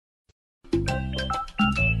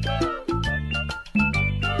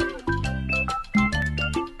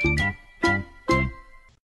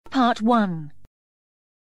Part 1.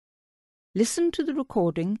 Listen to the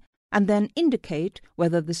recording and then indicate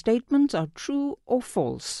whether the statements are true or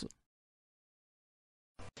false.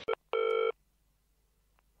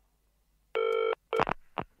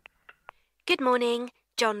 Good morning.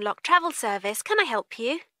 John Locke Travel Service. Can I help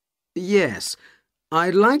you? Yes.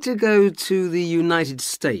 I'd like to go to the United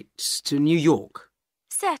States, to New York.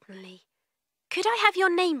 Certainly. Could I have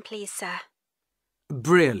your name, please, sir?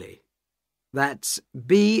 Brearley. That's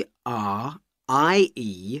Brierley.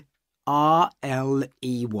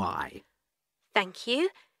 Thank you.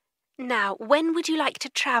 Now, when would you like to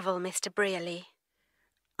travel, Mr. Brearley?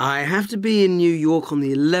 I have to be in New York on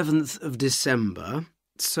the 11th of December,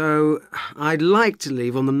 so I'd like to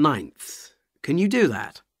leave on the 9th. Can you do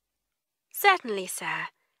that? Certainly, sir.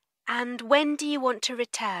 And when do you want to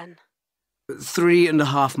return?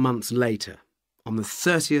 3.5 months later, on the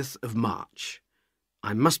 30th of March.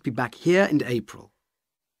 I must be back here in April.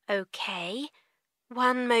 OK.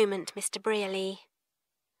 One moment, Mr. Brearley.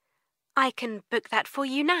 I can book that for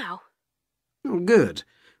you now. Good.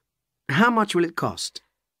 How much will it cost?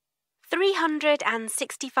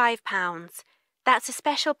 £365. That's a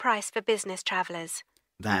special price for business travellers.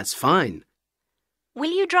 That's fine. Will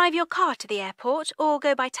you drive your car to the airport or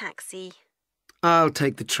go by taxi? I'll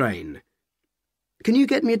take the train. Can you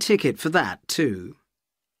get me a ticket for that too?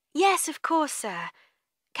 Yes, of course, sir.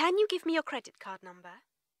 Can you give me your credit card number?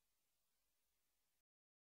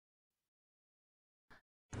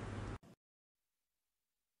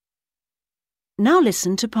 Now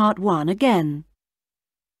listen to part 1 again.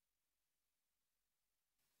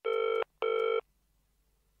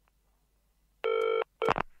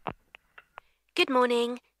 Good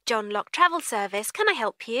morning. John Locke Travel Service. Can I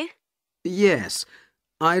help you? Yes.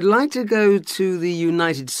 I'd like to go to the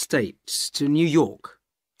United States, to New York.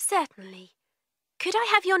 Certainly. Could I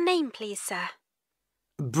have your name, please, sir?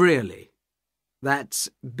 Brearley. That's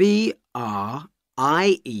Brierley.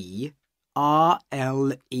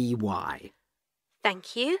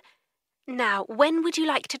 Thank you. Now, when would you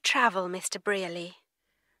like to travel, Mr. Brearley?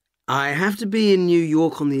 I have to be in New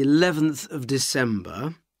York on the 11th of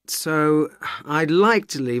December, so I'd like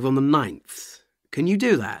to leave on the 9th. Can you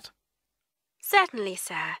do that? Certainly,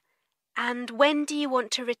 sir. And when do you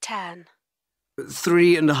want to return?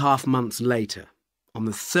 3.5 months later, on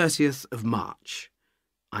the 30th of March.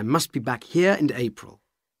 I must be back here in April.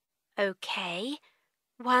 OK.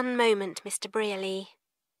 One moment, Mr. Brearley.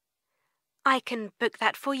 I can book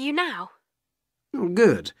that for you now.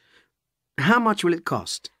 Good. How much will it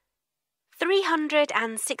cost?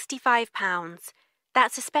 £365.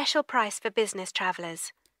 That's a special price for business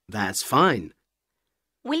travellers. That's fine.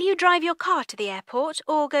 Will you drive your car to the airport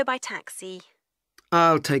or go by taxi?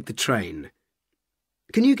 I'll take the train.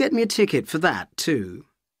 Can you get me a ticket for that too?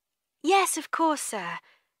 Yes, of course, sir.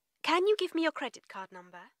 Can you give me your credit card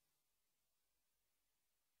number?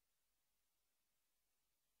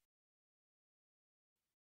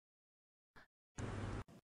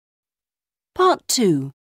 Part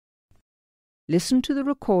 2. Listen to the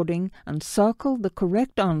recording and circle the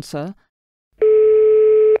correct answer.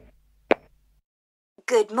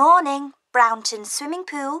 Good morning, Brownton Swimming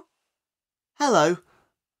Pool. Hello.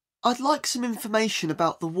 I'd like some information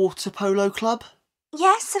about the Water Polo Club.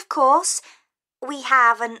 Yes, of course. We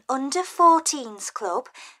have an under-14s club,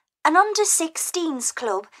 an under-16s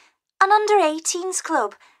club, an under-18s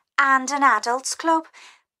club and an adults club.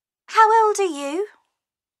 How old are you?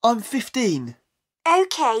 I'm 15.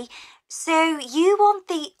 OK, so you want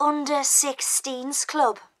the under-16s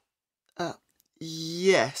club?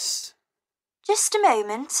 Yes. Just a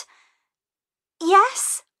moment.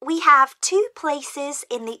 Yes, we have 2 places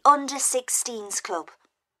in the under-16s club.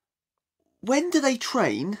 When do they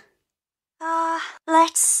train?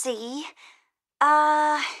 Let's see.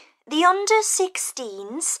 The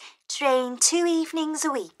under-16s train 2 evenings a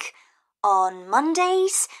week. On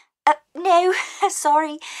Mondays...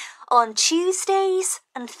 on Tuesdays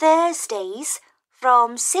and Thursdays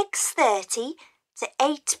from 6:30 to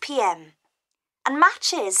 8 p.m. And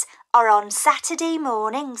matches are on Saturday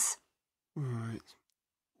mornings. Right.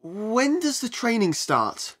 When does the training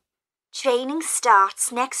start? Training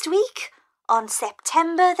starts next week on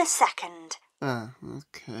September the 2nd.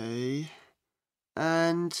 OK.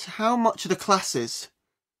 And how much are the classes?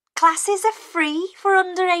 Classes are free for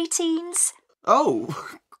under-18s. Oh,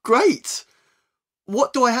 great!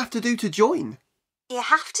 What do I have to do to join? You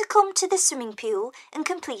have to come to the swimming pool and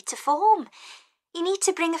complete a form. You need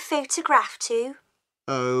to bring a photograph too.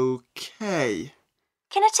 OK.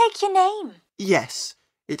 Can I take your name? Yes,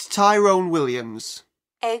 it's Tyrone Williams.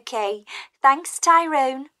 OK. Thanks,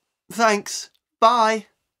 Tyrone. Thanks. Bye.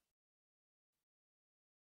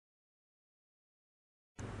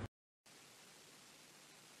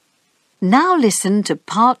 Now listen to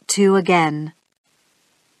part 2 again.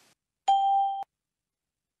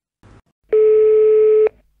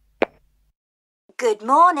 Good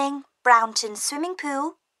morning, Brownton Swimming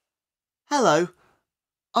Pool. Hello.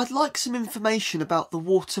 I'd like some information about the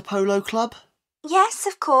water polo club. Yes,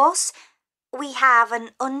 of course. We have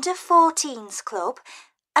an under-14s club,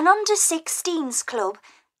 an under-16s club,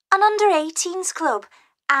 an under-18s club,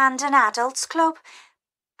 and an adults club.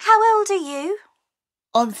 How old are you?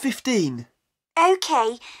 I'm 15.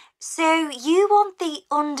 OK, so you want the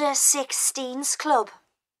under-16s club?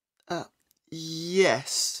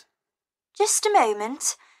 Yes. Just a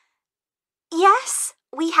moment. Yes,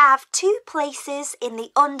 we have 2 places in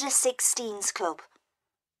the under-16s club.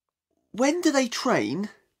 When do they train?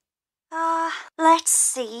 Let's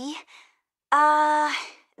see. The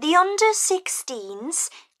under-16s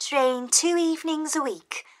train 2 evenings a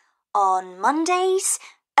week. On Mondays...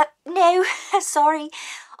 no, sorry.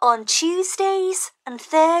 On Tuesdays and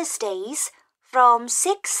Thursdays from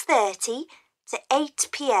 6:30 to 8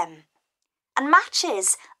 p.m. And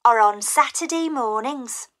matches are on Saturday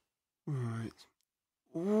mornings. Right.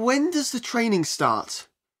 When does the training start?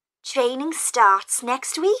 Training starts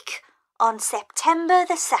next week on September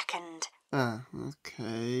the 2nd.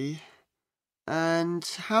 OK. And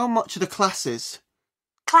how much are the classes?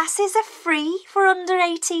 Classes are free for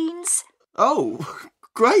under-18s. Oh,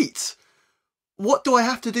 great! What do I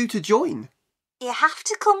have to do to join? You have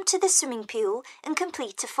to come to the swimming pool and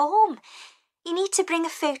complete a form. You need to bring a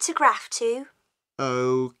photograph too.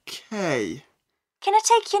 OK. Can I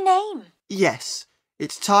take your name? Yes,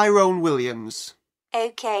 it's Tyrone Williams.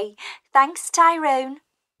 OK. Thanks, Tyrone.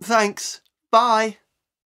 Thanks. Bye.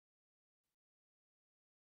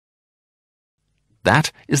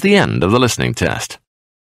 That is the end of the listening test.